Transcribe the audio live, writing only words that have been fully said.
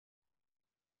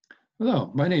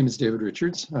Hello, my name is David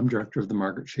Richards. I'm director of the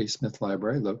Margaret Chase Smith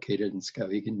Library located in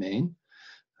Skowhegan, Maine.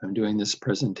 I'm doing this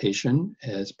presentation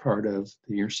as part of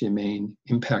the University of Maine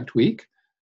Impact Week.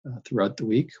 Throughout the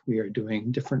week, we are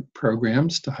doing different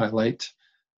programs to highlight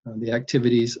the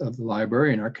activities of the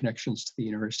library and our connections to the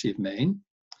University of Maine.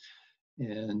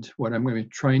 And what I'm going to be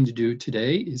trying to do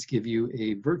today is give you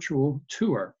a virtual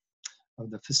tour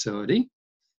of the facility.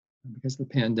 Because of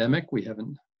the pandemic, we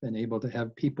haven't been able to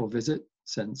have people visit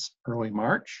since early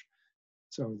March.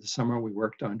 So over the summer, we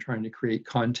worked on trying to create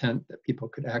content that people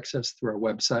could access through our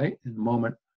website. In a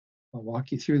moment, I'll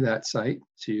walk you through that site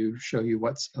to show you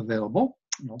what's available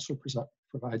and also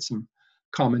provide some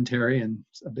commentary and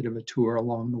a bit of a tour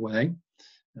along the way.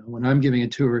 Now, when I'm giving a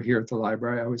tour here at the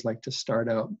library, I always like to start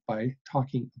out by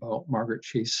talking about Margaret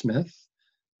Chase Smith,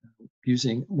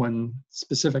 using one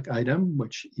specific item,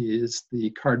 which is the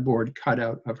cardboard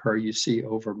cutout of her you see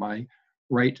over my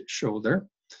right shoulder.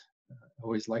 I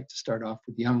always like to start off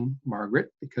with young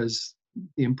Margaret because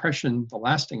the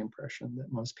lasting impression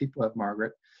that most people have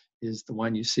Margaret is the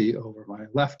one you see over my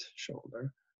left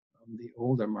shoulder, the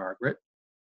older Margaret,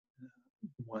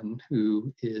 one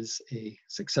who is a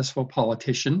successful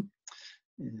politician.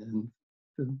 And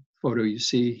the photo you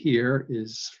see here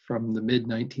is from the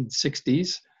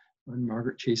mid-1960s, when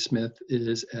Margaret Chase Smith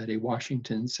is at a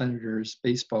Washington Senators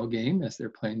baseball game as they're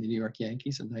playing the New York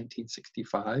Yankees in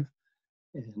 1965.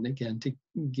 And again, to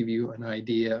give you an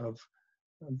idea of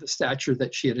the stature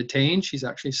that she had attained, she's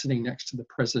actually sitting next to the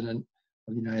President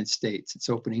of the United States. It's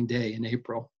opening day in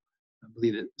April. I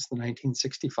believe it was the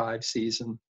 1965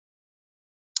 season.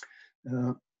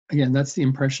 Again, that's the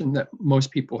impression that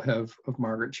most people have of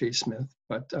Margaret Chase Smith,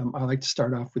 but I like to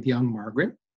start off with young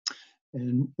Margaret.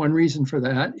 And one reason for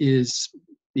that is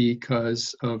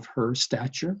because of her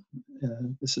stature.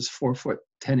 This is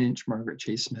 4'10" Margaret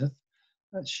Chase Smith.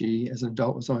 She, as an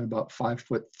adult, was only about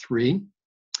 5'3",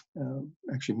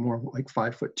 actually more like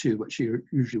 5'2", but she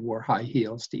usually wore high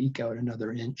heels to eke out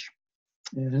another inch.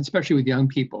 And especially with young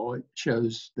people, it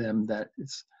shows them that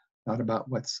it's not about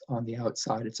what's on the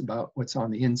outside, it's about what's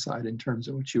on the inside in terms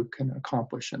of what you can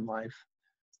accomplish in life.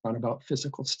 Not about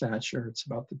physical stature, it's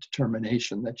about the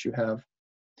determination that you have.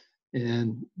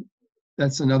 And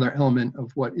that's another element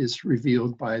of what is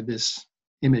revealed by this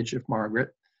image of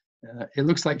Margaret. It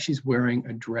looks like she's wearing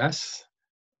a dress.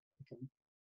 I can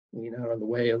lean out of the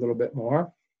way a little bit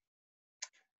more.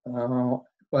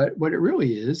 But what it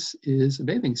really is a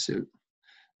bathing suit.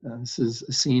 This is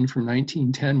a scene from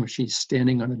 1910 where she's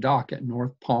standing on a dock at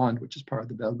North Pond, which is part of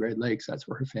the Belgrade Lakes. That's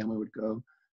where her family would go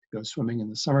swimming in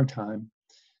the summertime.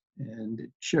 And it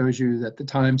shows you that the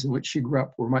times in which she grew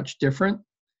up were much different,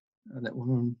 that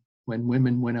when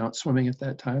women went out swimming at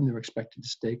that time, they were expected to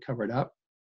stay covered up.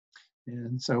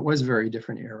 And so it was a very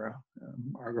different era.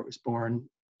 Margaret was born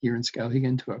here in Skowhegan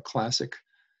into a classic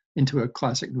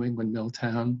New England mill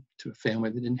town, to a family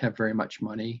that didn't have very much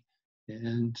money.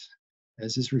 And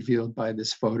as is revealed by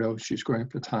this photo, she was growing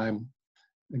up at a time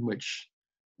in which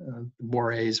the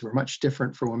mores were much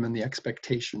different for women, the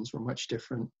expectations were much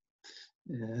different.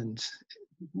 And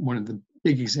one of the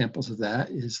big examples of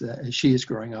that is that as she is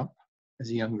growing up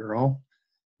as a young girl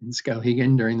in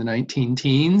Skowhegan during the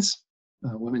 19-teens,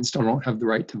 women still don't have the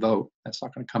right to vote. That's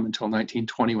not going to come until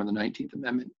 1920 when the 19th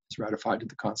Amendment is ratified to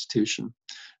the Constitution.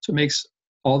 So it makes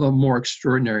all the more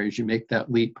extraordinary as you make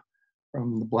that leap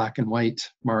from the black and white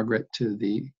Margaret to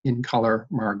the in-color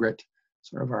Margaret,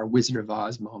 sort of our Wizard of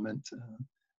Oz moment,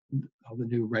 all the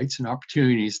new rights and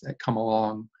opportunities that come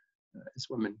along as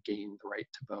women gain the right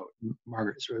to vote.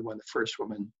 Margaret is really one of the first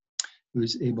women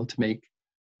who's able to make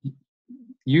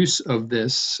use of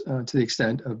this to the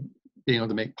extent of being able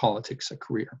to make politics a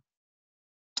career.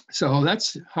 So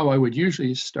that's how I would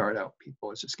usually start out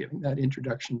people, is just giving that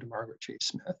introduction to Margaret Chase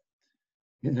Smith.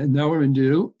 And now what I'm going to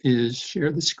do is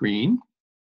share the screen,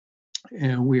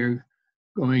 and we're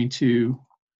going to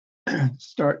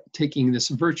start taking this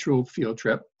virtual field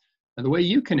trip. And the way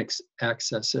you can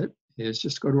access it is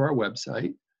just go to our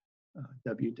website,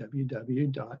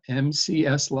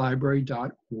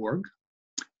 www.mcslibrary.org,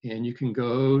 and you can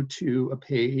go to a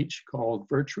page called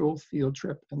Virtual Field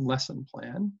Trip and Lesson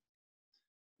Plan.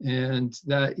 And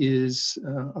that is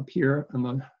up here on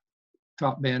the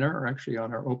top banner, or actually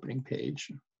on our opening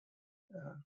page.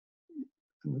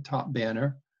 On the top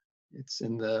banner, it's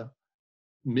in the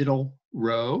middle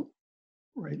row,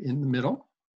 right in the middle.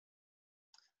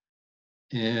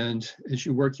 And as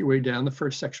you work your way down, the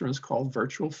first section is called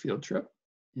Virtual Field Trip.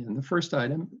 And the first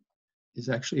item is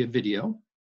actually a video.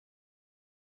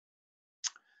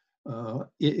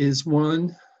 It is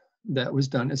one that was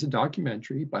done as a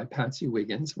documentary by Patsy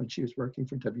Wiggins when she was working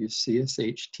for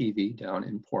WCSH TV down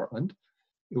in Portland.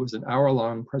 It was an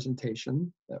hour-long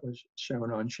presentation that was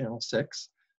shown on Channel 6,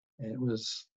 and it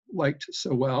was liked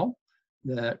so well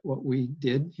that what we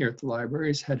did here at the library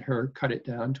is had her cut it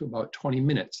down to about 20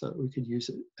 minutes so that we could use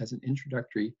it as an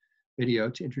introductory video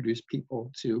to introduce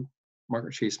people to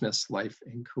Margaret Chase Smith's life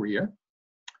and career.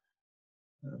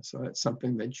 So that's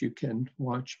something that you can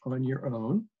watch on your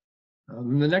own.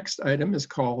 The next item is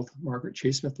called Margaret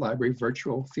Chase Smith Library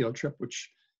Virtual Field Trip, which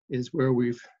is where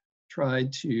we've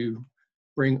tried to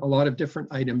bring a lot of different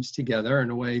items together in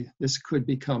a way this could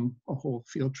become a whole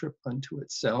field trip unto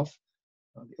itself.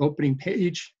 The opening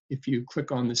page, if you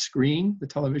click on the screen, the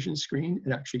television screen,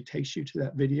 it actually takes you to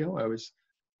that video I was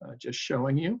just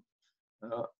showing you.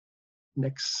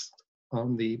 Next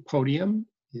on the podium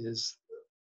is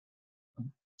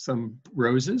some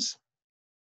roses.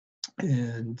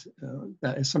 And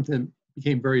that is something that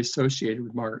became very associated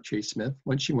with Margaret Chase Smith.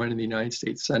 When she went in the United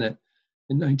States Senate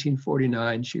in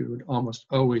 1949, she would almost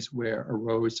always wear a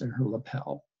rose in her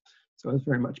lapel. So it was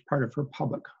very much part of her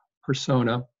public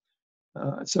persona.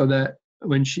 So that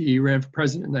when she ran for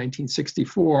president in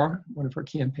 1964, one of her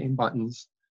campaign buttons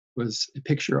was a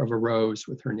picture of a rose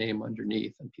with her name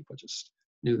underneath, and people just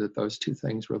knew that those two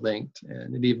things were linked.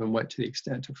 And it even went to the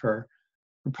extent of her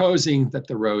proposing that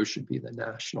the rose should be the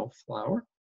national flower.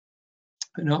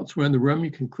 And elsewhere in the room,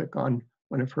 you can click on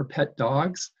one of her pet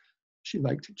dogs. She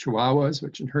liked Chihuahuas,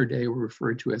 which in her day were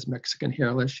referred to as Mexican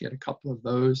hairless. She had a couple of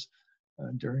those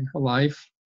during her life.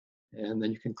 And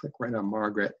then you can click right on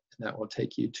Margaret, and that will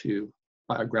take you to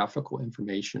biographical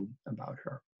information about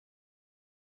her.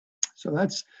 So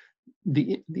that's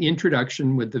the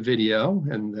introduction with the video,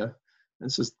 and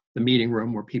this is the meeting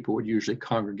room where people would usually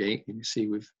congregate. You can see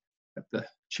we've got the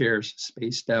chairs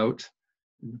spaced out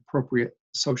in an appropriate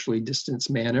socially distanced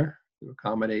manner to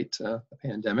accommodate the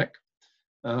pandemic.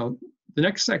 The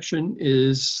next section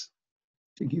is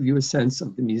to give you a sense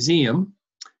of the museum,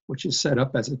 which is set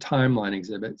up as a timeline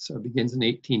exhibit. So it begins in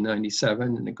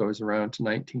 1897 and it goes around to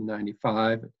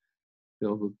 1995,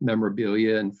 filled with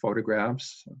memorabilia and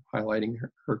photographs highlighting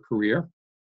her career.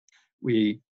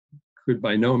 We could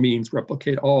by no means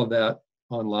replicate all of that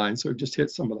online, so just hit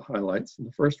some of the highlights. And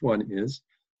the first one is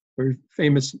a very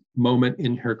famous moment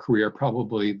in her career,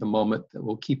 probably the moment that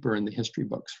will keep her in the history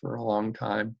books for a long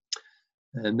time.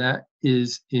 And that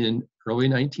is in early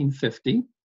 1950.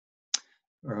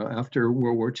 After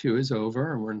World War II is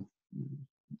over and we're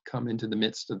come into the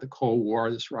midst of the Cold War,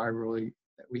 this rivalry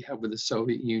that we have with the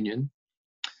Soviet Union,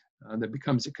 there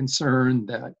becomes a concern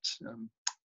that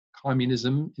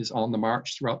communism is on the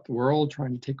march throughout the world,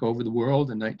 trying to take over the world.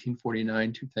 In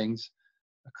 1949, two things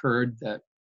occurred that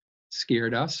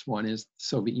scared us. One is the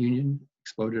Soviet Union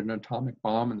exploded an atomic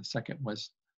bomb, and the second was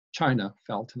China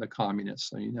fell to the communists.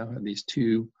 So you now have these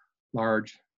two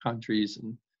large countries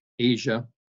in Asia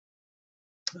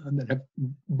that have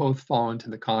both fallen to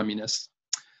the communists.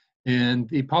 And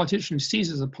the politician who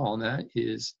seizes upon that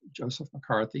is Joseph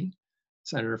McCarthy,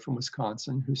 senator from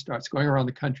Wisconsin, who starts going around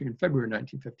the country in February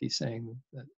 1950 saying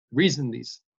that the reason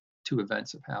these two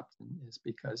events have happened is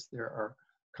because there are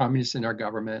communists in our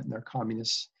government, and there are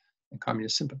communists and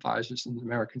communist sympathizers in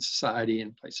American society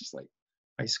in places like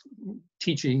high school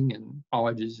teaching and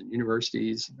colleges and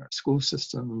universities and our school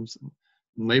systems and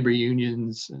labor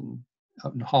unions and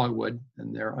out in Hollywood,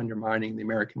 and they're undermining the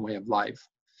American way of life.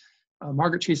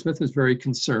 Margaret Chase Smith was very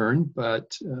concerned,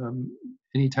 but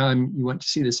anytime you went to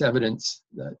see this evidence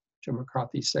that Joe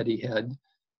McCarthy said he had,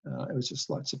 it was just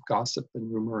lots of gossip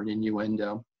and rumor and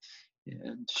innuendo.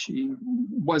 And she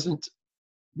wasn't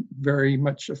very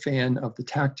much a fan of the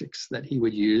tactics that he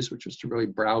would use, which was to really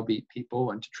browbeat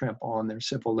people and to trample on their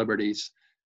civil liberties.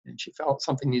 And she felt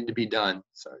something needed to be done.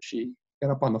 So she got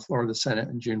up on the floor of the Senate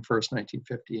on June 1st,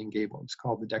 1950, and gave what was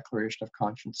called the Declaration of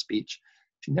Conscience speech.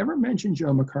 She never mentioned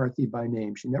Joe McCarthy by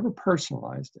name. She never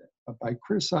personalized it. But by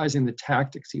criticizing the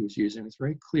tactics he was using, it was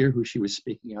very clear who she was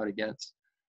speaking out against.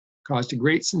 Caused a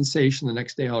great sensation the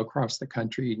next day all across the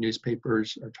country.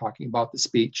 Newspapers are talking about the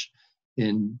speech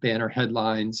in banner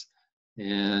headlines.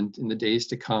 And in the days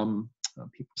to come,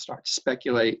 people start to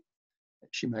speculate that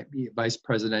she might be a vice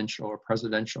presidential or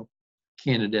presidential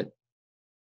candidate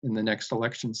in the next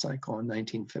election cycle in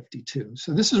 1952.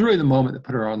 So this is really the moment that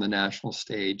put her on the national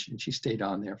stage, and she stayed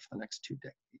on there for the next 2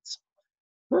 decades.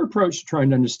 Her approach to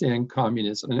trying to understand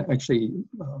communism, and actually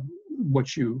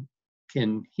what you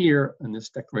can hear in this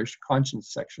Declaration of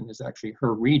Conscience section is actually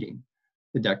her reading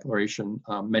the Declaration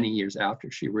many years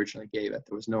after she originally gave it.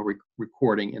 There was no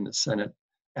recording in the Senate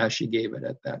as she gave it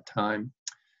at that time.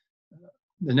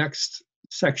 The next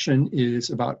section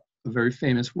is about a very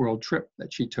famous world trip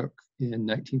that she took in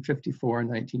 1954 and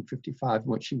 1955, in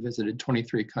which she visited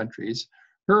 23 countries.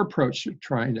 Her approach to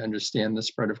trying to understand the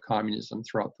spread of communism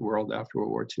throughout the world after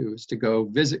World War II is to go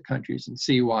visit countries and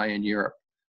see why in Europe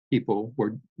people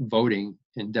were voting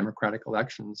in democratic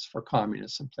elections for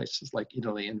communists in places like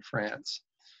Italy and France.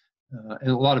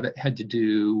 And a lot of it had to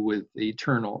do with the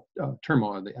eternal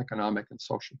turmoil, the economic and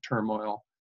social turmoil,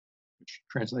 which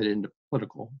translated into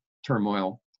political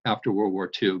turmoil after World War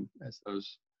II, as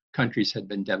those countries had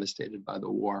been devastated by the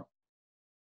war.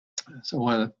 So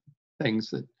one of the things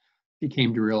that she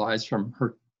came to realize from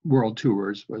her world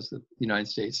tours was that the United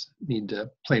States needed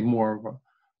to play more of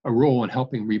a role in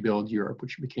helping rebuild Europe,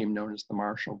 which became known as the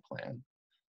Marshall Plan.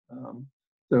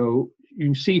 So you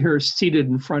can see her seated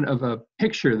in front of a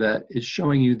picture that is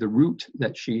showing you the route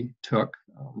that she took.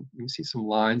 You can see some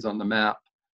lines on the map.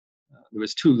 There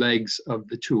was 2 legs of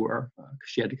the tour because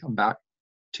she had to come back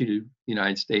to the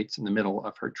United States in the middle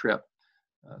of her trip.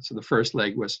 So the first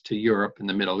leg was to Europe and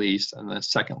the Middle East, and the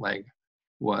second leg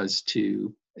was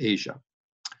to Asia.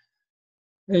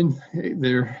 And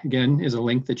there, again, is a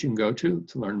link that you can go to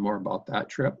learn more about that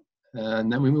trip.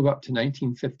 And then we move up to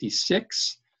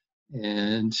 1956,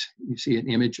 and you see an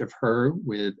image of her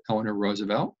with Eleanor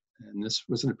Roosevelt. And this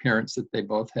was an appearance that they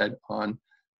both had on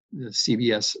the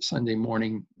CBS Sunday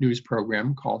morning news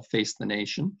program called Face the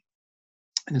Nation.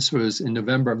 And this was in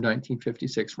November of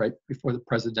 1956, right before the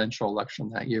presidential election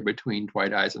that year between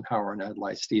Dwight Eisenhower and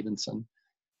Adlai Stevenson.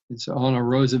 And so Eleanor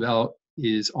Roosevelt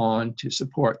is on to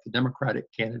support the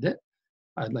Democratic candidate,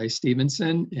 Adlai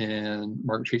Stevenson, and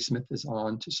Margaret Chase Smith is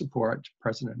on to support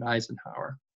President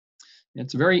Eisenhower. And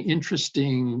it's a very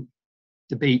interesting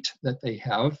debate that they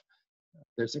have.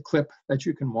 There's a clip that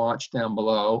you can watch down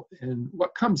below, and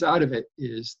what comes out of it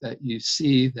is that you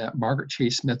see that Margaret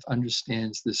Chase Smith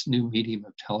understands this new medium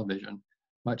of television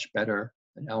much better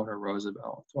than Eleanor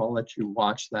Roosevelt. So I'll let you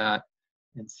watch that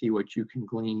and see what you can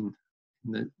glean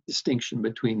in the distinction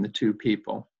between the two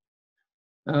people.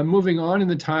 Moving on in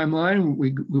the timeline,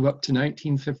 we move up to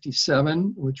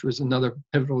 1957, which was another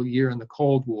pivotal year in the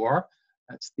Cold War.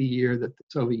 That's the year that the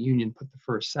Soviet Union put the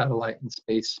first satellite in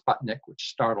space, Sputnik, which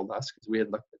startled us because we had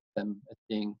looked at them as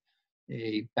being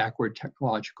a backward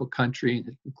technological country.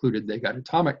 It included they got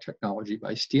atomic technology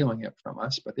by stealing it from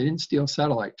us, but they didn't steal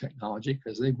satellite technology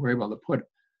because they were able to put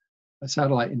a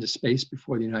satellite into space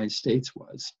before the United States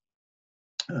was.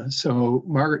 So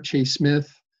Margaret Chase Smith,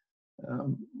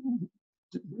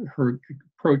 her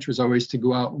approach was always to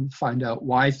go out and find out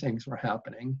why things were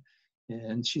happening.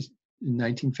 And she's in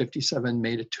 1957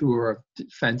 made a tour of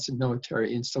defense and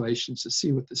military installations to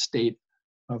see what the state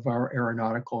of our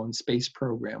aeronautical and space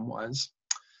program was.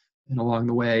 And along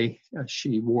the way,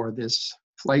 she wore this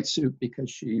flight suit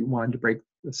because she wanted to break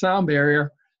the sound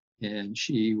barrier, and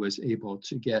she was able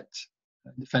to get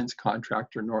a defense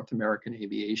contractor, North American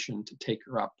Aviation, to take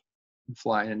her up and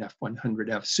fly in an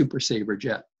F-100F Super Sabre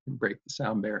jet and break the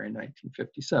sound barrier in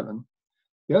 1957.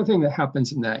 The other thing that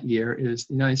happens in that year is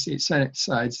the United States Senate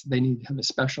decides they need to have a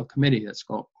special committee that's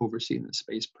going to oversee the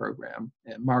space program,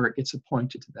 and Margaret gets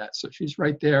appointed to that. So she's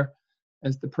right there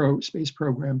as the space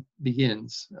program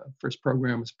begins. First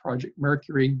program was Project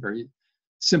Mercury, very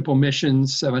simple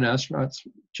missions, 7 astronauts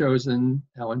chosen.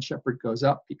 Alan Shepard goes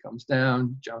up, he comes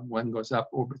down. John Glenn goes up,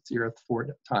 orbits the Earth 4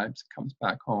 times, comes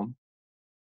back home.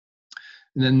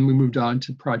 And then we moved on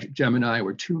to Project Gemini,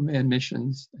 were 2-man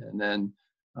missions, and then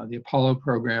the Apollo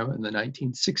program in the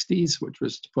 1960s, which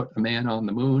was to put a man on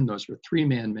the moon. Those were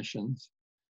 3-man missions.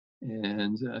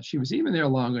 And she was even there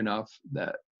long enough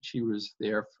that she was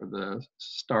there for the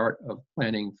start of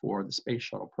planning for the Space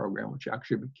Shuttle program, which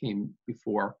actually became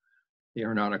before the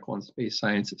Aeronautical and Space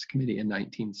Sciences Committee in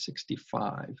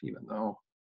 1965, even though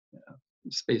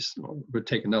space would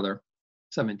take another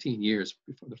 17 years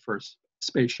before the first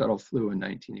Space Shuttle flew in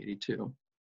 1982.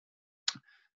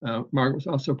 Margaret was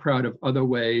also proud of other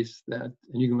ways that,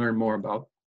 and you can learn more about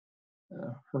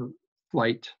her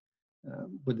flight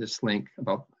with this link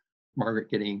about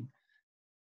Margaret getting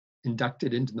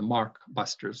inducted into the Mach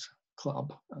Busters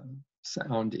Club.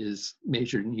 Sound is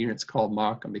measured in units called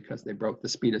Mach, and because they broke the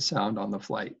speed of sound on the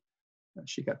flight,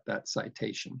 she got that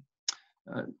citation.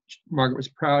 Margaret was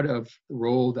proud of the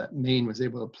role that Maine was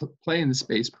able to play in the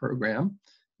space program.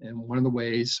 And one of the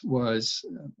ways was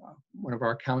one of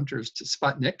our counters to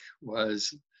Sputnik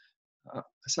was a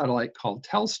satellite called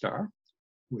Telstar,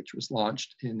 which was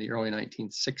launched in the early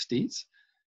 1960s.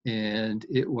 And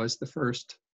it was the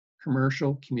first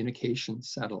commercial communication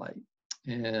satellite.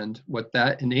 And what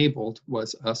that enabled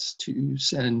was us to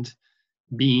send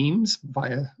beams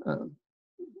via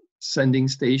sending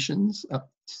stations up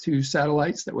 2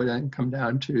 satellites that would then come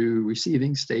down to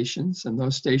receiving stations, and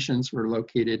those stations were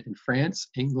located in France,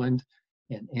 England,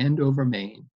 and Andover,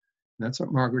 Maine. And that's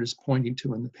what Margaret is pointing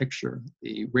to in the picture,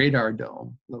 the radar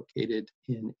dome located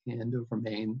in Andover,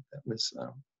 Maine, that was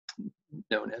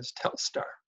known as Telstar.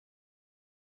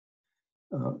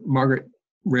 Margaret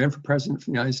ran for president of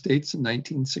the United States in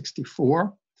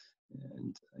 1964,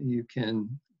 and you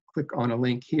can click on a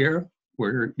link here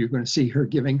where you're going to see her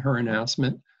giving her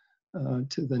announcement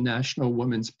to the National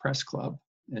Women's Press Club.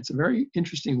 And it's a very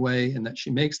interesting way in that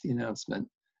she makes the announcement.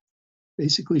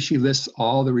 Basically, she lists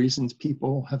all the reasons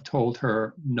people have told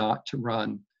her not to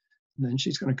run. And then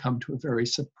she's going to come to a very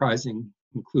surprising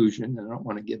conclusion, and I don't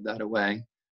want to give that away.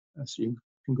 So you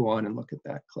can go on and look at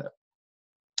that clip.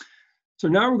 So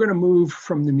now we're going to move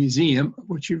from the museum,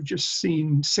 which you've just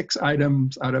seen 6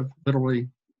 items out of literally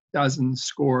dozens,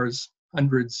 scores,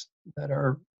 hundreds that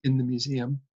are in the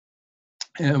museum.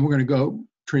 And we're going to go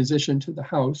transition to the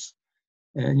house.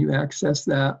 And you access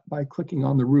that by clicking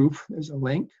on the roof. There's a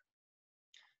link.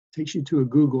 Takes you to a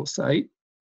Google site.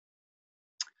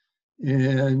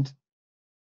 And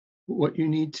what you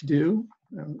need to do,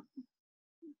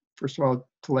 first of all,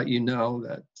 to let you know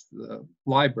that the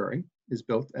library is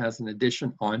built as an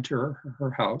addition onto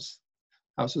her house.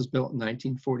 The house was built in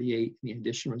 1948, and the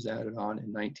addition was added on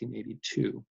in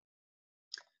 1982.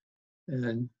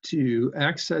 And to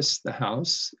access the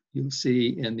house, you'll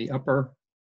see in the upper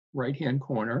right-hand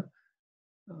corner,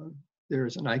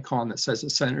 there's an icon that says the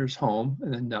Senator's Home,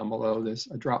 and then down below there's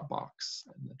a drop box.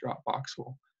 And the drop box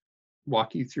will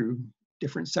walk you through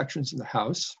different sections of the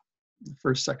house. The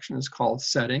first section is called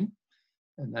Setting,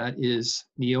 and that is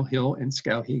Neil Hill and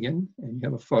Skowhegan. And you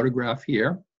have a photograph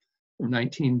here from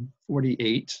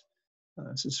 1948.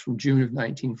 This is from June of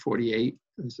 1948.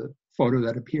 There's a photo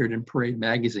that appeared in Parade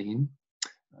magazine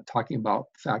talking about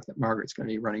the fact that Margaret's going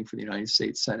to be running for the United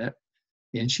States Senate.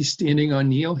 And she's standing on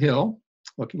Neil Hill,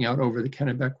 looking out over the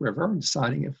Kennebec River and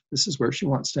deciding if this is where she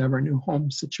wants to have her new home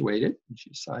situated. And she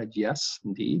decides, yes,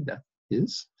 indeed, that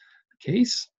is the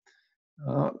case.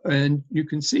 And you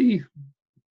can see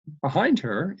behind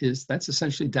her that's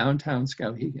essentially downtown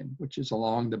Skowhegan, which is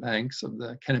along the banks of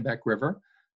the Kennebec River.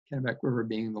 Kennebec River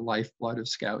being the lifeblood of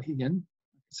Skowhegan. Like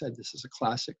I said, this is a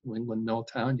classic New England mill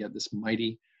town. You have this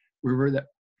mighty river that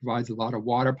provides a lot of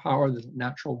water power. There's a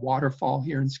natural waterfall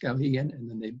here in Skowhegan, and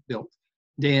then they built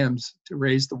dams to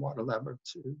raise the water level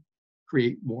to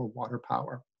create more water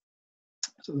power.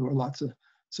 So there were lots of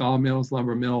sawmills,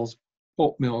 lumber mills,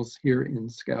 pulp mills here in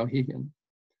Skowhegan.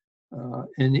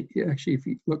 And actually, if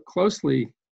you look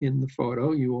closely in the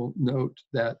photo, you will note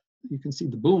that you can see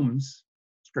the booms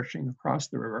stretching across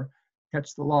the river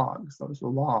catch the logs. Those are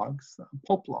logs,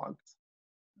 pulp logs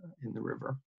in the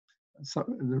river.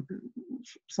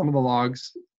 Some of the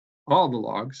logs, all the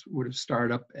logs, would have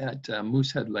started up at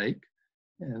Moosehead Lake.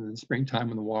 And in the springtime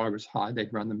when the water was high,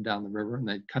 they'd run them down the river and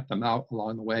they'd cut them out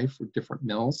along the way for different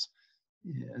mills.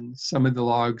 And some of the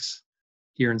logs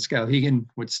here in Skowhegan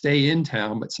would stay in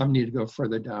town, but some need to go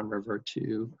further downriver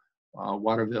to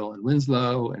Waterville and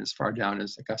Winslow, and as far down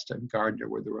as Augusta and Gardner,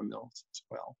 where there were mills as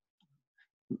well.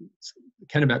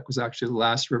 Kennebec was actually the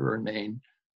last river in Maine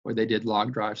where they did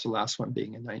log drives, the last one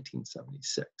being in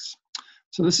 1976.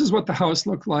 So this is what the house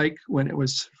looked like when it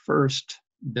was first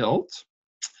built.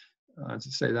 As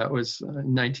I say, that was in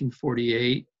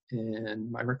 1948,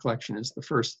 and my recollection is the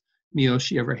first meal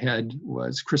she ever had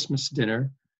was Christmas dinner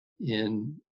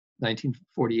in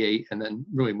 1948, and then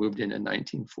really moved in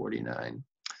 1949.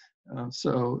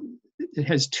 So it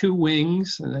has 2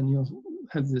 wings, and then you'll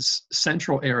have this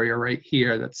central area right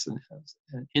here that's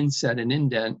an inset and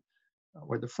indent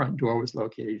where the front door was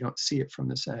located. You don't see it from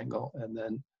this angle. And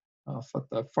then off at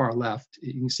the far left,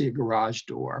 you can see a garage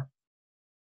door.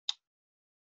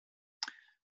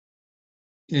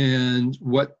 And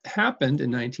what happened in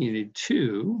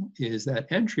 1982 is that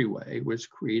entryway was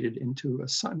created into a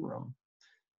sunroom.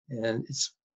 And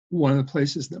it's one of the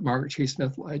places that Margaret Chase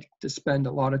Smith liked to spend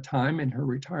a lot of time in her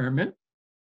retirement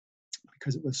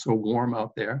because it was so warm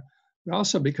out there, but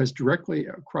also because directly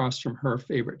across from her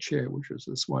favorite chair, which was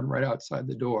this one right outside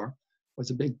the door,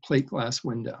 was a big plate glass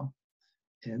window.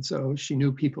 And so she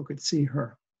knew people could see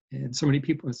her. And so many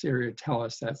people in this area tell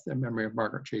us that's their memory of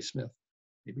Margaret Chase Smith.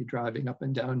 Maybe driving up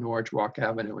and down Norridgewock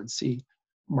Avenue and see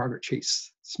Margaret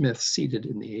Chase Smith seated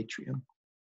in the atrium.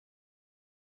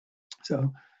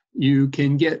 So you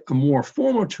can get a more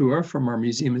formal tour from our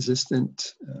museum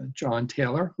assistant, John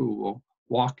Taylor, who will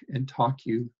walk and talk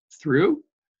you through.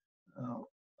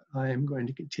 I am going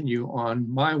to continue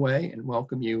on my way and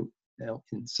welcome you now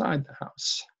inside the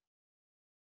house.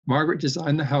 Margaret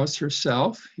designed the house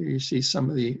herself. Here you see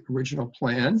some of the original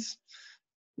plans.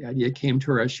 The idea came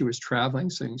to her as she was traveling.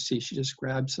 So you can see she just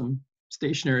grabbed some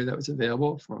stationery that was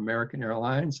available from American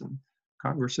Airlines and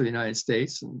Congress of the United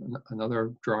States. And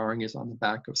another drawing is on the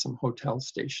back of some hotel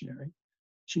stationery.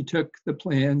 She took the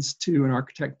plans to an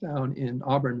architect down in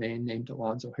Auburn, Maine, named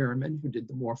Alonzo Harriman, who did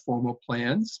the more formal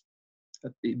plans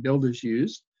that the builders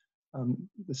used.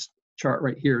 This chart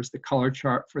right here is the color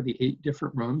chart for the 8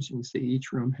 different rooms. You can see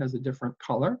each room has a different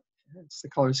color. It's the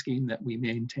color scheme that we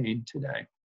maintain today.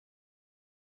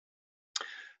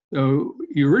 So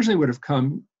you originally would have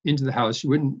come into the house.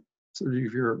 You wouldn't, sort of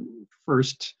your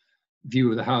first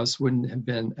view of the house wouldn't have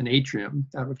been an atrium.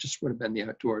 That would have been the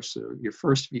outdoors. So your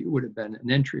first view would have been an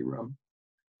entry room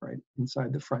right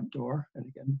inside the front door. And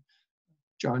again,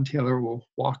 John Taylor will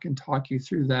walk and talk you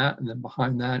through that. And then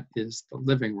behind that is the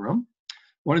living room.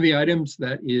 One of the items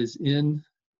that is in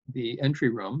the entry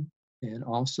room and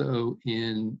also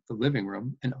in the living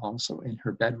room and also in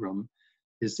her bedroom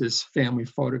is this family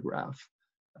photograph.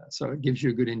 So it gives you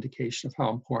a good indication of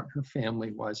how important her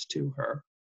family was to her.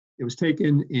 It was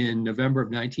taken in November of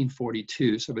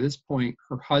 1942. So by this point,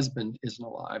 her husband isn't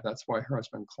alive. That's why her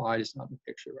husband Clyde is not in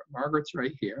the picture. But Margaret's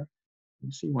right here.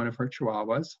 You see one of her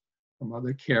chihuahuas, her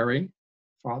mother Carrie,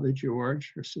 father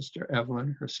George, her sister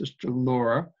Evelyn, her sister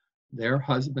Laura, their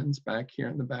husbands back here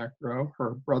in the back row,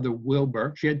 her brother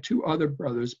Wilbur. She had 2 other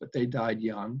brothers, but they died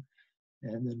young.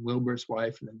 And then Wilbur's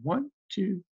wife, and then 1,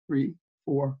 2, 3,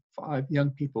 4, 5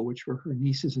 young people, which were her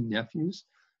nieces and nephews.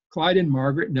 Clyde and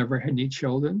Margaret never had any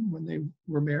children when they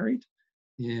were married.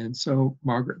 And so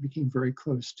Margaret became very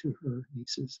close to her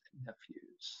nieces and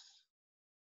nephews.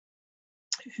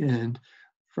 And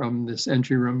from this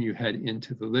entry room, you head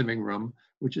into the living room,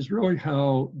 which is really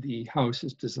how the house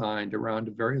is designed, around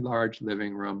a very large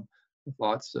living room with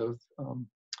lots of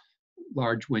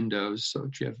large windows so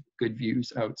that you have good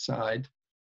views outside.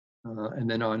 And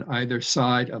then on either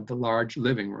side of the large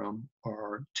living room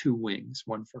are 2 wings,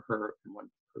 one for her and one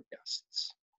for her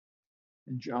guests.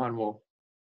 And John will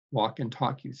walk and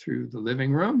talk you through the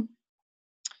living room.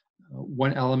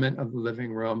 One element of the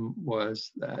living room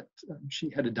was that she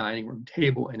had a dining room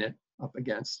table in it up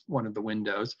against one of the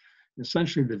windows. And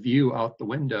essentially the view out the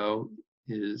window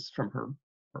is from her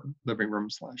living room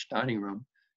 / dining room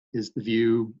is the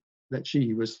view that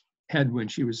she had when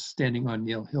she was standing on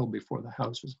Neil Hill before the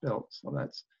house was built. So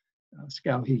that's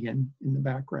Skowhegan in the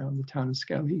background, the town of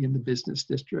Skowhegan, the business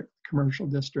district, commercial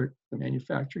district, the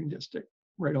manufacturing district,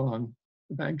 right along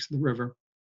the banks of the river.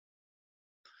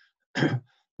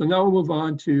 So now we'll move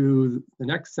on to the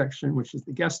next section, which is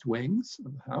the guest wings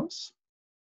of the house.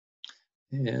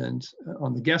 And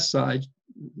on the guest side,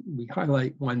 we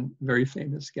highlight one very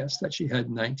famous guest that she had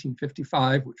in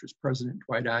 1955, which was President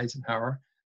Dwight Eisenhower.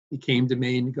 He came to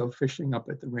Maine to go fishing up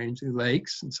at the Rangeley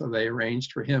Lakes, and so they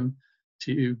arranged for him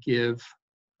to give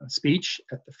a speech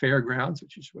at the fairgrounds,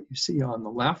 which is what you see on the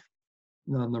left.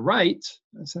 And on the right,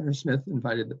 Senator Smith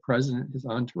invited the president, his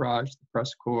entourage, the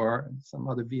press corps, and some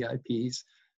other VIPs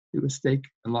to a steak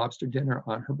and lobster dinner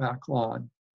on her back lawn.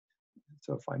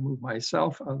 So if I move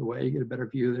myself out of the way, you get a better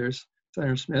view. There's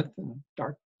Senator Smith in a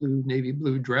dark blue, navy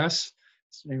blue dress,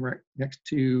 sitting right next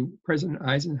to President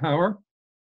Eisenhower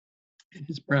in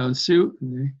his brown suit.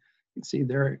 And you can see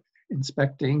they're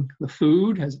inspecting the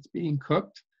food as it's being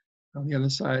cooked. On the other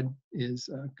side is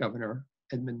Governor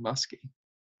Edmund Muskie.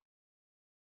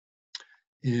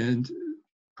 And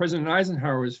President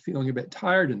Eisenhower was feeling a bit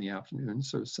tired in the afternoon,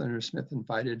 so Senator Smith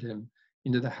invited him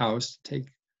into the house to take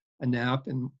a nap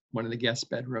in one of the guest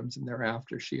bedrooms, and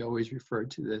thereafter she always referred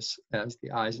to this as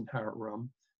the Eisenhower room.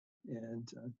 And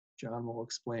John will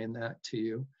explain that to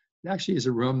you. It actually is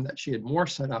a room that she had more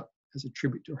set up as a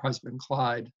tribute to her husband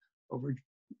Clyde. Over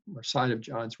the side of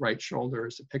John's right shoulder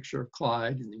is a picture of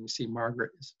Clyde, and you can see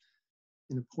Margaret is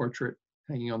in a portrait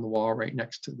hanging on the wall right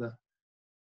next to the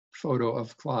photo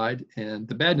of Clyde, and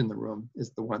the bed in the room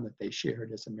is the one that they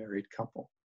shared as a married couple.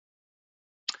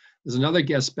 There's another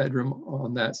guest bedroom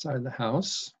on that side of the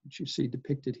house, which you see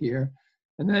depicted here.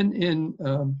 And then in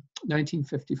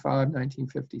 1955,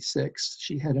 1956,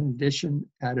 she had an addition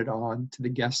added on to the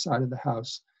guest side of the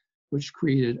house, which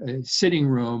created a sitting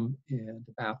room and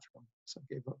a bathroom. So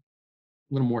it gave a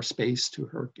little more space to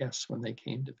her guests when they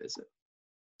came to visit.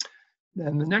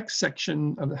 Then the next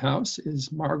section of the house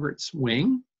is Margaret's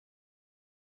wing,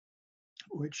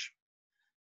 which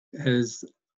has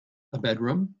a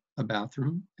bedroom, a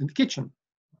bathroom, and the kitchen.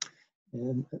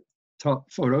 And at the top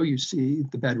photo, you see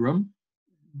the bedroom.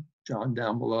 John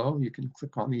down below, you can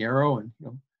click on the arrow and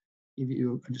he'll give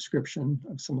you a description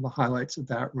of some of the highlights of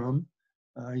that room.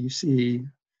 You see,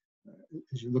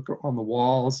 as you look on the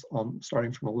walls,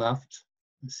 starting from the left,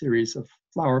 a series of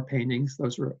flower paintings.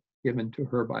 Those were given to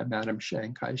her by Madame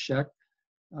Chiang Kai-shek,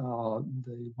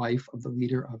 the wife of the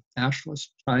leader of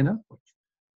nationalist China, which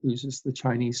loses the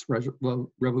Chinese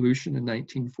Revolution in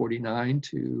 1949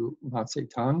 to Mao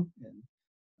Zedong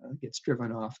and gets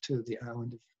driven off to the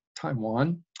island of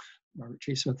Taiwan. Margaret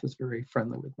Chase Smith was very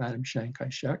friendly with Madame Chiang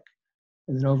Kai-shek.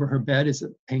 And then over her bed is a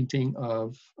painting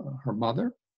of her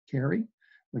mother, Carrie.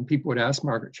 When people would ask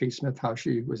Margaret Chase Smith how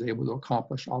she was able to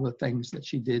accomplish all the things that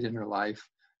she did in her life,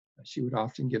 she would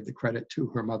often give the credit to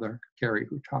her mother, Carrie,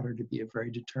 who taught her to be a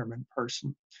very determined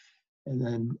person. And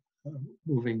then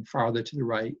moving farther to the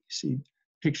right, you see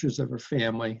pictures of her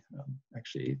family.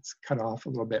 Actually, it's cut off a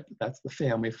little bit, but that's the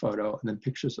family photo. And then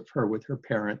pictures of her with her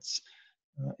parents,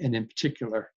 and in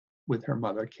particular with her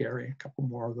mother, Carrie, a couple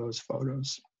more of those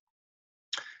photos.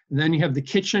 And then you have the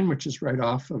kitchen, which is right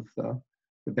off of the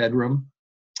bedroom.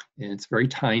 And it's very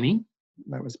tiny.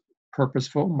 That was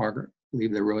purposeful. Margaret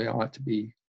believed there really ought to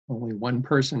be only one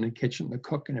person in the kitchen, the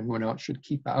cook, and everyone else should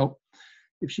keep out.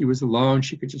 If she was alone,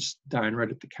 she could just dine right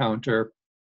at the counter.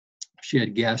 If she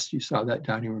had guests, you saw that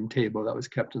dining room table that was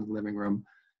kept in the living room.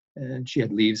 And she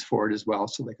had leaves for it as well,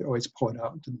 so they could always pull it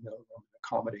out into the middle room and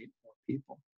accommodate more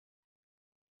people.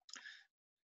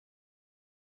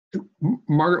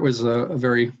 Margaret was a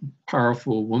very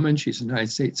powerful woman. She's a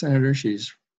United States Senator.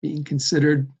 She's being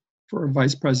considered for a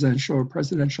vice presidential or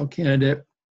presidential candidate.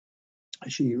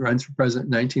 She runs for president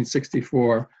in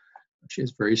 1964. She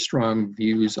has very strong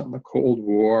views on the Cold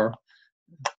War,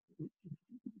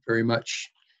 very much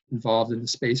involved in the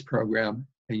space program.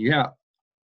 And yeah,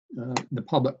 the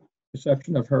public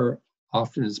perception of her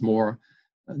often is more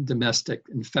domestic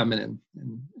and feminine.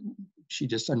 And she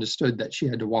just understood that she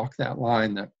had to walk that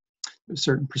line, that there were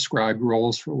certain prescribed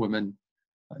roles for women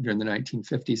during the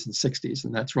 1950s and 60s.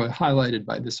 And that's really highlighted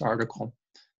by this article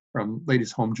from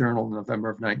Ladies' Home Journal in November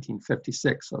of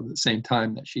 1956. So at the same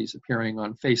time that she's appearing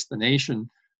on Face the Nation,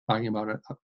 talking about an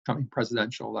upcoming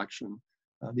presidential election,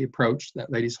 the approach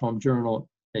that Ladies' Home Journal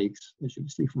takes, as you can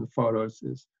see from the photos,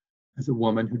 is as a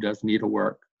woman who does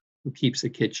needlework, who keeps a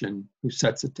kitchen, who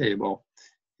sets a table,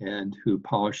 and who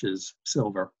polishes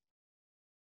silver.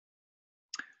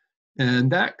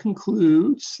 And that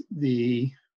concludes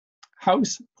the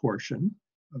house portion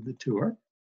of the tour.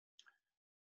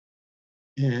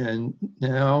 And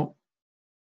now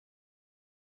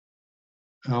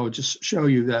I'll just show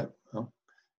you that, well,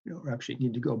 you don't actually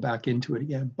need to go back into it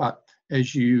again, but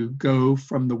as you go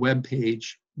from the web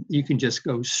page, you can just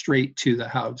go straight to the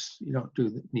house. You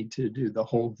don't need to do the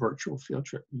whole virtual field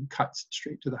trip. You can cut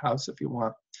straight to the house if you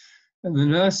want. And then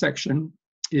another section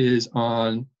is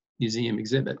on museum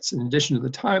exhibits. In addition to the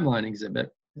timeline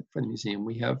exhibit for the museum,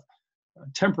 we have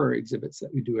temporary exhibits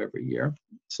that we do every year.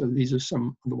 So these are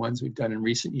some of the ones we've done in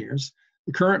recent years.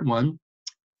 The current one,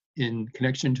 in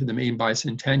connection to the Maine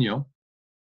bicentennial,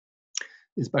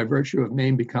 is by virtue of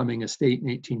Maine becoming a state in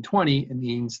 1820, it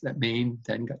means that Maine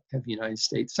then got to have United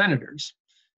States senators.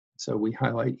 So we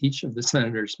highlight each of the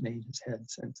senators Maine has had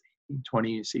since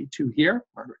 1820. You see two here,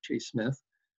 Margaret Chase Smith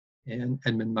and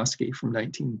Edmund Muskie from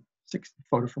 1960,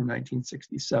 photo from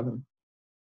 1967.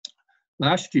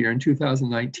 Last year, in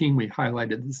 2019, we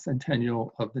highlighted the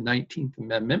centennial of the 19th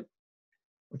Amendment,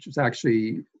 which was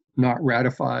actually not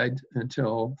ratified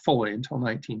fully until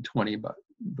 1920, but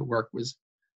the work was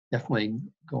definitely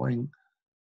going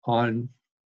on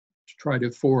to try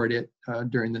to forward it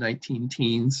during the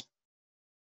 19-teens.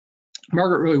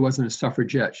 Margaret really wasn't a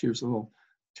suffragette. She was a little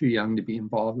too young to be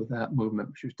involved with that movement.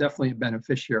 She was definitely a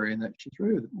beneficiary in that she's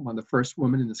really one of the first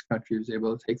women in this country who was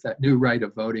able to take that new right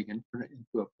of voting and turn it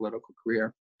into a political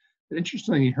career. But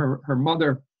interestingly, her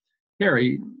mother,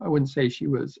 Carrie, I wouldn't say she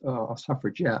was a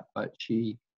suffragette, but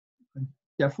she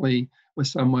definitely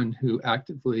was someone who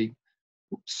actively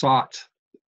sought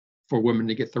for women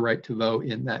to get the right to vote,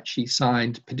 in that she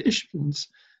signed petitions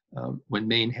when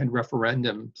Maine had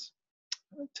referendums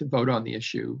to vote on the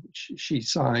issue. She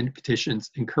signed petitions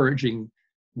encouraging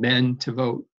men to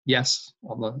vote yes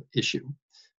on the issue.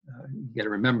 You got to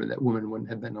remember that women wouldn't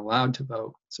have been allowed to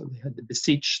vote, so they had to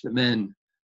beseech the men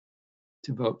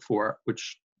to vote for it,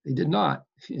 which they did not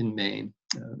in Maine.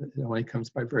 It only comes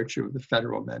by virtue of the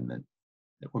federal amendment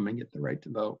that women get the right to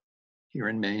vote here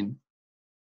in Maine.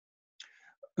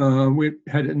 We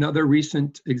had another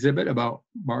recent exhibit about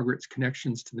Margaret's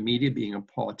connections to the media, being a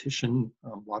politician,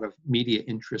 a lot of media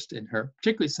interest in her,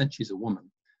 particularly since she's a woman.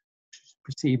 She's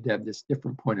perceived to have this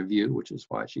different point of view, which is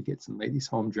why she gets in Ladies'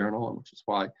 Home Journal, and which is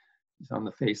why she's on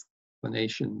the Face of the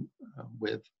Nation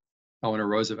with Eleanor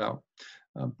Roosevelt.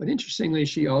 But interestingly,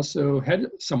 she also had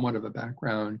somewhat of a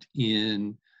background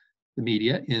in the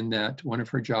media, in that one of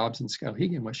her jobs in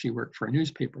Skowhegan was she worked for a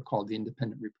newspaper called The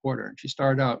Independent Reporter. And she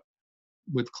started out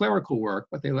with clerical work,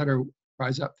 but they let her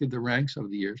rise up through the ranks over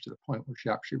the years to the point where she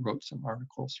actually wrote some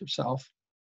articles herself.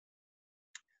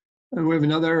 And we have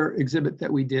another exhibit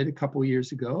that we did a couple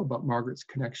years ago about Margaret's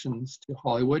connections to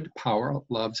Hollywood. Power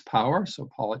loves power, so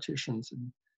politicians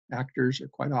and actors are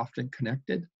quite often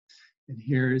connected. And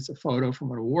here is a photo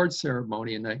from an awards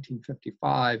ceremony in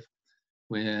 1955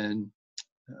 when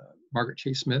Margaret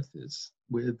Chase Smith is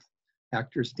with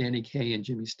actors Danny Kaye and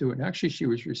Jimmy Stewart. And actually, she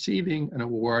was receiving an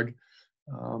award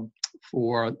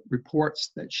for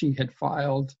reports that she had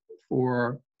filed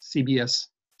for CBS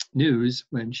News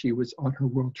when she was on her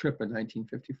world trip in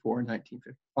 1954 and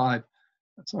 1955.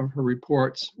 Some of her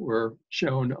reports were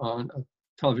shown on a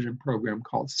television program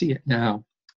called See It Now,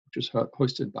 which was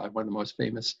hosted by one of the most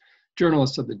famous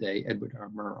journalists of the day, Edward R.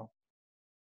 Murrow.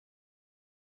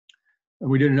 And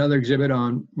we did another exhibit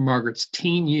on Margaret's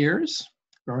teen years,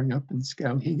 growing up in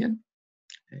Skowhegan.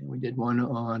 And we did one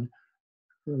on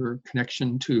her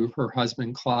connection to her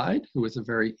husband, Clyde, who was a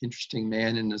very interesting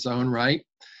man in his own right.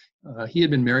 He had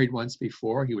been married once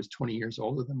before. He was 20 years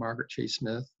older than Margaret Chase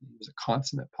Smith. He was a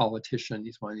consummate politician.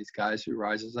 He's one of these guys who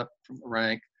rises up from the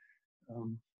rank,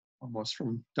 almost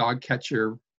from dog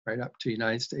catcher right up to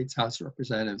United States House of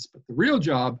Representatives. But the real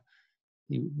job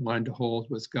he wanted to hold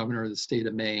was governor of the state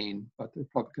of Maine. But the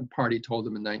Republican Party told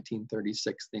him in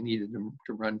 1936 they needed him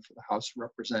to run for the House of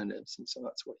Representatives. And so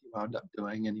that's what he wound up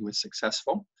doing, and he was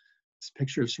successful. This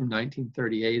picture is from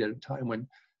 1938 at a time when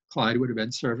Clyde would have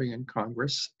been serving in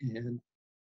Congress, and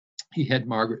he had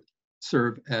Margaret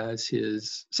serve as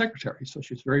his secretary. So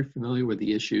she was very familiar with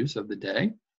the issues of the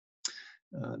day,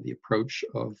 the approach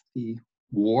of the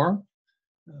war.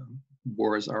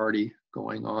 War is already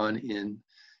going on in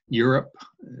Europe,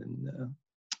 and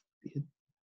the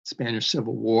Spanish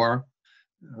Civil War.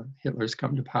 Hitler's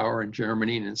come to power in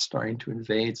Germany and is starting to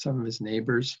invade some of his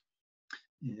neighbors.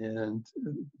 And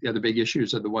the other big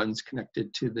issues are the ones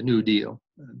connected to the New Deal.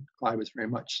 And Clyde was very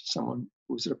much someone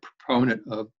who was a proponent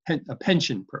of a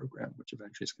pension program, which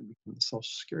eventually is going to become the Social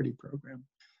Security program.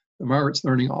 So Margaret's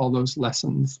learning all those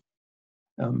lessons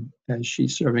as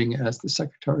she's serving as the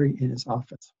secretary in his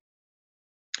office,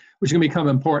 which is going to become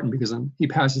important because he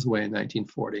passes away in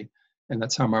 1940. And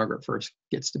that's how Margaret first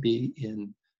gets to be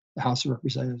in the House of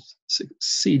Representatives,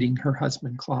 succeeding her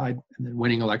husband, Clyde, and then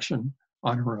winning election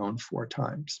on her own 4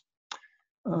 times.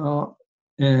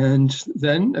 And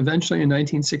then eventually in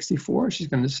 1964, she's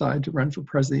going to decide to run for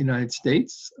president of the United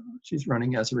States. She's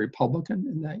running as a Republican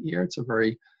in that year. It's a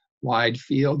very wide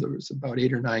field. There was about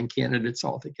 8 or 9 candidates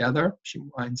altogether. She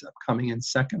winds up coming in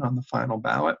second on the final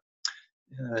ballot.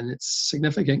 And it's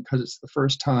significant because it's the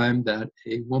first time that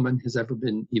a woman has ever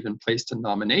been even placed in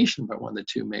nomination by one of the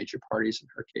 2 major parties, in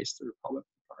her case, the Republican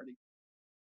Party.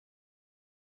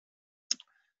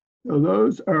 So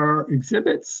those are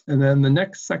exhibits. And then the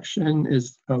next section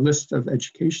is a list of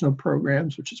educational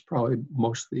programs, which is probably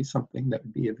mostly something that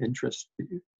would be of interest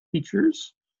to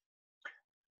teachers.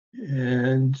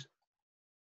 And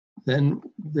then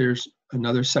there's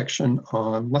another section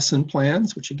on lesson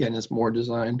plans, which again is more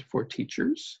designed for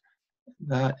teachers.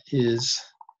 That is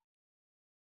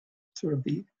sort of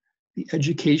the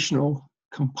educational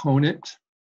component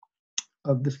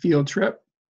of the field trip.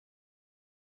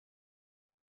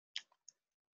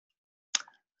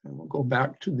 And we'll go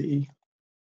back to the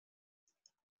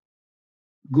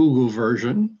Google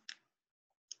version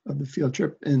of the field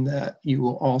trip, in that you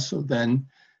will also then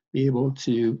be able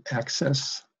to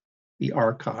access the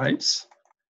archives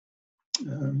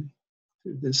through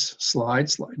this slide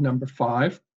number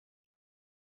 5.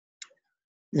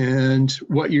 And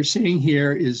what you're seeing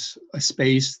here is a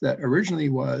space that originally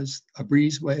was a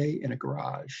breezeway and a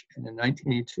garage. And in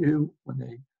 1982, when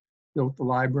they built the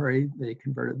library, they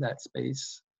converted that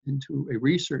space into a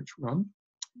research room.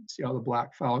 You see all the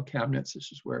black file cabinets.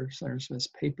 This is where Senator Smith's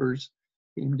papers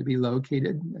came to be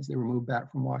located as they were moved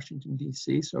back from Washington,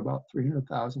 D.C. So about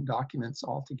 300,000 documents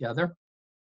altogether.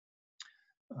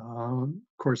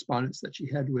 Correspondence that she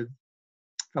had with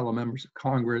fellow members of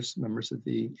Congress, members of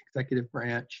the executive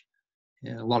branch,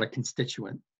 and a lot of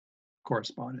constituent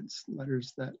correspondence,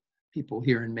 letters that people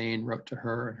here in Maine wrote to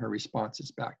her and her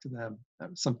responses back to them.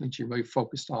 That was something she really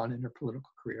focused on in her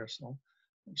political career. So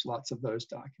there's lots of those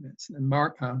documents. And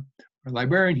Mark, our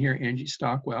librarian here, Angie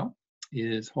Stockwell,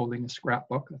 is holding a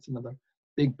scrapbook. That's another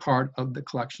big part of the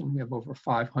collection. We have over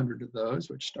 500 of those,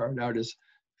 which started out as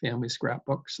family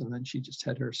scrapbooks, and then she just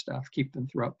had her staff keep them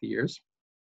throughout the years.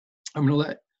 I'm going to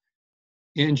let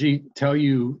Angie tell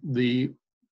you the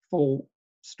full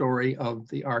story of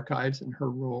the archives and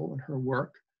her role and her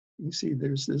work. You can see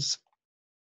there's this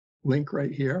link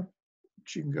right here,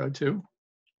 which you can go to.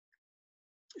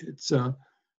 It's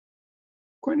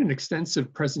quite an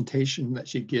extensive presentation that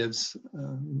she gives.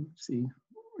 See,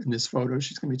 in this photo,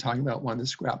 she's going to be talking about one of the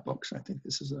scrapbooks. I think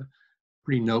this is a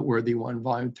pretty noteworthy one,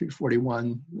 volume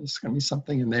 341. There's going to be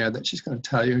something in there that she's going to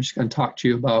tell you. And she's going to talk to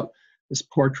you about this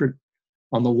portrait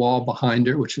on the wall behind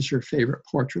her, which is her favorite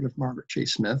portrait of Margaret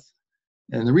Chase Smith.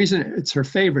 And the reason it's her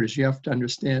favorite is you have to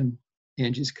understand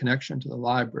Angie's connection to the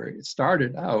library. It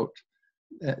started out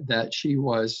that she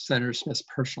was Senator Smith's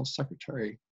personal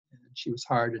secretary, and she was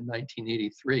hired in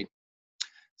 1983.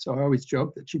 So I always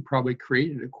joke that she probably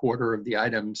created a quarter of the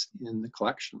items in the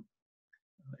collection.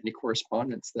 Any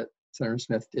correspondence that Senator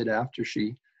Smith did after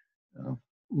she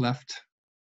left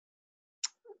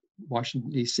Washington,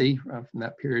 D.C. From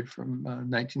that period from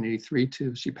 1983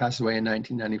 to she passed away in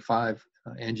 1995,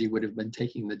 Angie would have been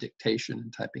taking the dictation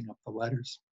and typing up the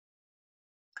letters.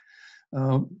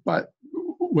 But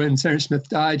when Senator Smith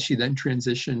died, she then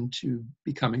transitioned to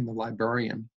becoming the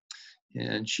librarian.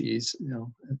 And she's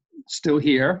still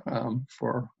here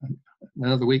for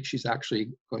another week. She's actually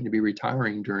going to be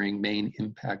retiring during Maine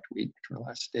Impact Week. Her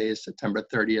last day is September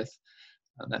 30th.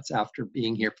 That's after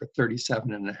being here for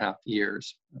 37.5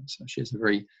 years. So she has a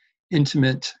very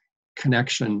intimate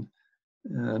connection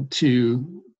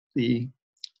to the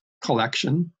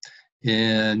collection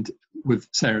and with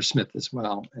Senator Smith as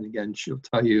well. And again, she'll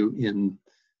tell you in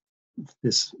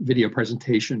this video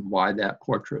presentation why that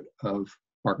portrait of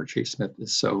Margaret Chase Smith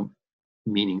is so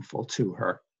meaningful to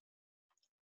her.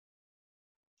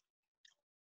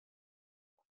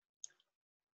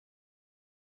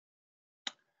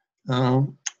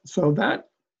 So that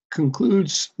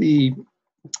concludes the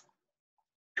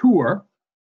tour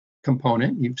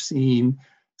component. You've seen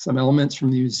some elements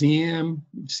from the museum.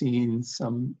 You've seen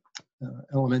some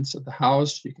elements of the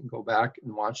house. You can go back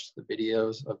and watch the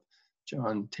videos of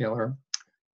John Taylor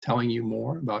telling you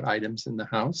more about items in the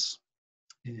house.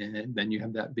 And then you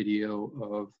have that video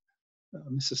of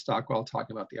Mrs. Stockwell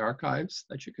talking about the archives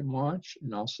that you can watch,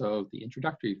 and also the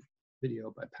introductory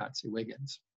video by Patsy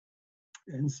Wiggins.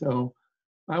 And so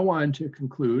I wanted to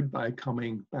conclude by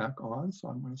coming back on, so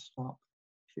I'm going to stop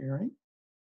sharing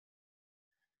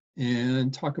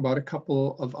and talk about a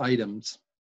couple of items.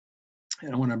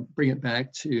 And I want to bring it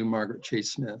back to Margaret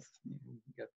Chase Smith. You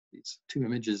get these two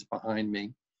images behind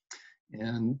me.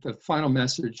 And the final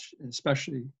message,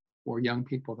 especially for young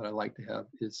people that I like to have,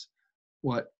 is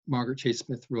what Margaret Chase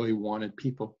Smith really wanted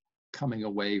people coming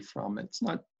away from. It's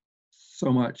not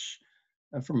so much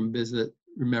from a visit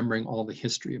remembering all the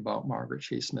history about Margaret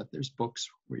Chase Smith. There's books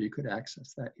where you could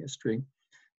access that history.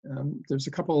 There's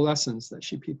a couple of lessons that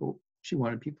she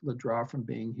wanted people to draw from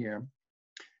being here.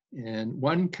 And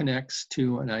one connects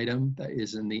to an item that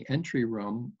is in the entry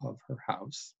room of her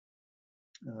house.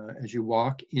 As you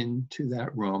walk into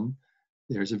that room,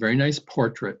 there's a very nice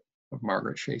portrait of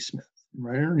Margaret Chase Smith. And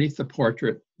right underneath the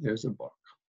portrait, there's a book.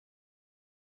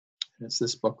 And it's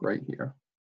this book right here,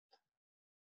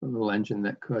 The Little Engine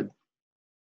That Could.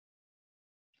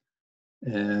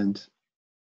 And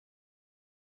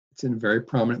it's in a very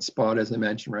prominent spot, as I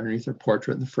mentioned, right underneath her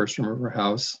portrait in the first room of her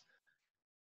house.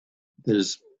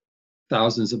 There's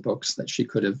thousands of books that she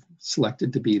could have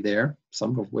selected to be there,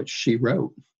 some of which she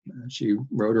wrote. She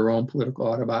wrote her own political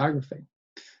autobiography.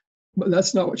 But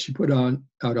that's not what she put out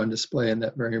on display in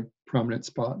that very prominent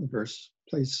spot in the first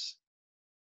place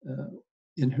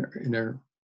in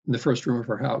the first room of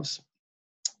her house.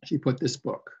 She put this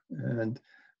book, and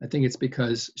I think it's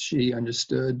because she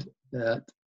understood that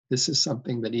this is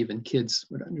something that even kids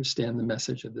would understand the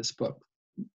message of this book,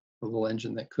 The Little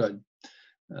Engine That Could.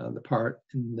 The part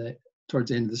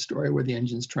towards the end of the story where the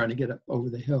engine's trying to get up over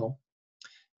the hill,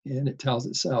 and it tells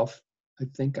itself, I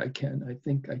think I can, I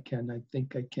think I can, I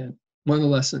think I can. One of the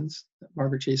lessons that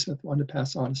Margaret Chase Smith wanted to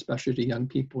pass on, especially to young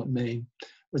people in Maine,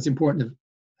 was the importance of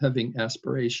having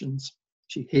aspirations.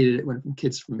 She hated it when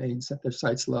kids from Maine set their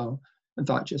sights low and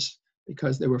thought just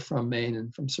because they were from Maine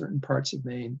and from certain parts of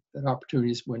Maine that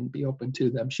opportunities wouldn't be open to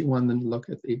them. She wanted them to look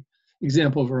at the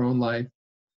example of her own life.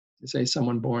 To say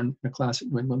someone born in a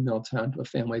classic New England mill town to a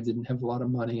family that didn't have a lot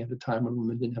of money at a time when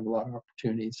women didn't have a lot of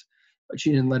opportunities. But she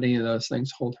didn't let any of those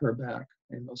things hold her back,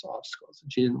 any of those obstacles.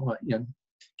 And she didn't want young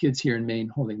kids here in Maine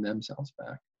holding themselves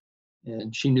back.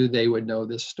 And she knew they would know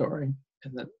this story,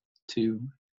 and that to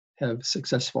have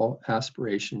successful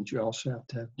aspirations, you also have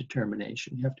to have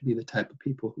determination. You have to be the type of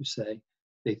people who say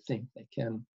they think they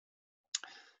can.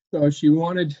 So she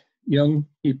wanted young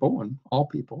people and all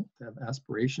people to have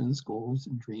aspirations, goals,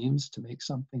 and dreams to make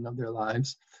something of their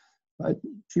lives. But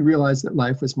she realized that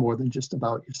life was more than just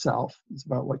about yourself. It's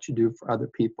about what you do for other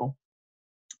people.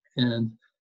 And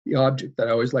the object that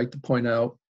I always like to point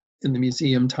out in the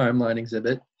museum timeline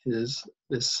exhibit is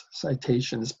this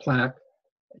citation, this plaque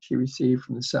that she received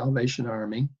from the Salvation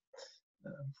Army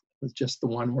with just the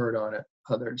one word on it,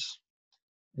 others.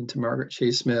 And to Margaret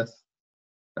Chase Smith,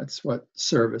 that's what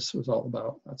service was all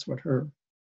about. That's what her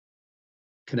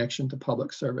connection to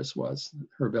public service was,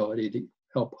 her ability to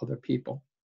help other people.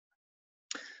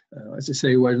 As I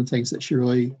say, one of the things that she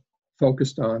really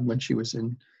focused on when she was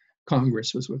in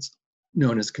Congress was what's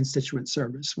known as constituent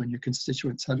service. When your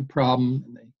constituents had a problem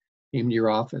and they came to your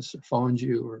office or phoned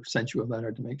you or sent you a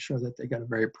letter, to make sure that they got a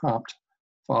very prompt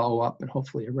follow-up and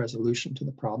hopefully a resolution to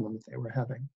the problem that they were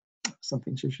having,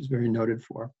 something she was very noted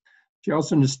for. She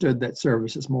also understood that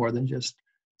service is more than just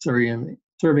serving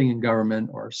in government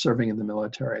or serving in the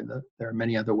military. There are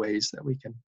many other ways that we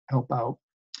can help out.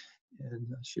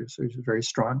 And she was a very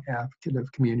strong advocate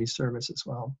of community service as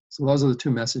well. So those are the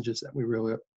two messages that we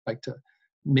really like to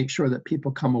make sure that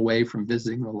people come away from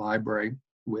visiting the library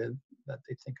with, that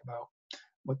they think about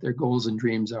what their goals and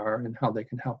dreams are and how they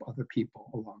can help other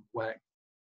people along the way.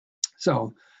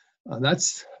 So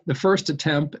that's the first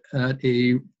attempt at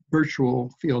a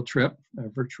virtual field trip, a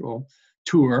virtual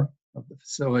tour of the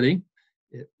facility.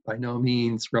 It by no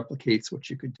means replicates what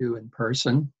you could do in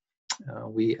person.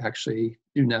 We actually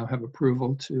do now have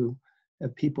approval to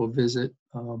have people visit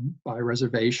by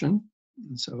reservation.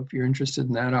 And so if you're interested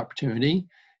in that opportunity,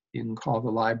 you can call the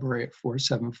library at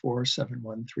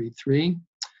 474-7133,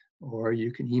 or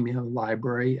you can email the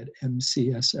library at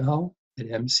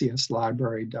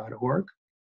mcsl@mcslibrary.org.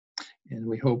 And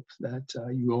we hope that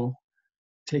you will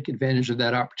take advantage of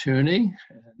that opportunity.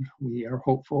 And we are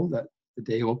hopeful that the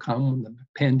day will come when the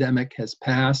pandemic has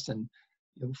passed and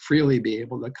you'll freely be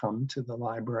able to come to the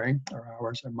library. Our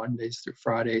hours are Mondays through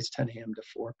Fridays, 10 a.m. to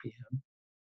 4 p.m.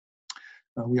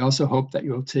 We also hope that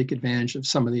you'll take advantage of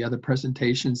some of the other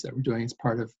presentations that we're doing as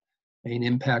part of Maine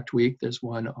Impact Week. There's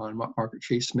one on what Margaret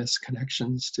Chase Smith's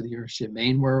connections to the University of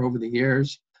Maine were over the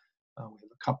years. We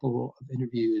have a couple of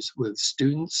interviews with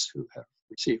students who have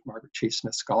received Margaret Chase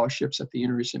Smith scholarships at the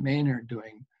University of Maine and are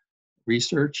doing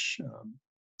research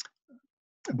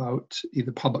about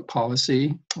either public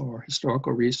policy or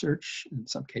historical research, in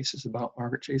some cases about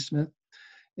Margaret Chase Smith.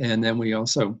 And then we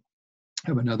also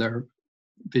have another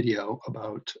video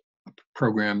about a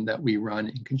program that we run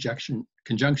in conjunction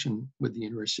with the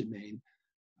University of Maine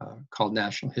called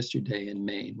National History Day in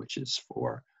Maine, which is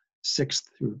for 6th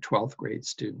through 12th grade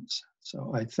students.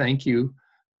 So I thank you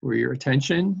for your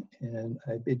attention and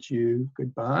I bid you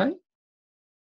goodbye.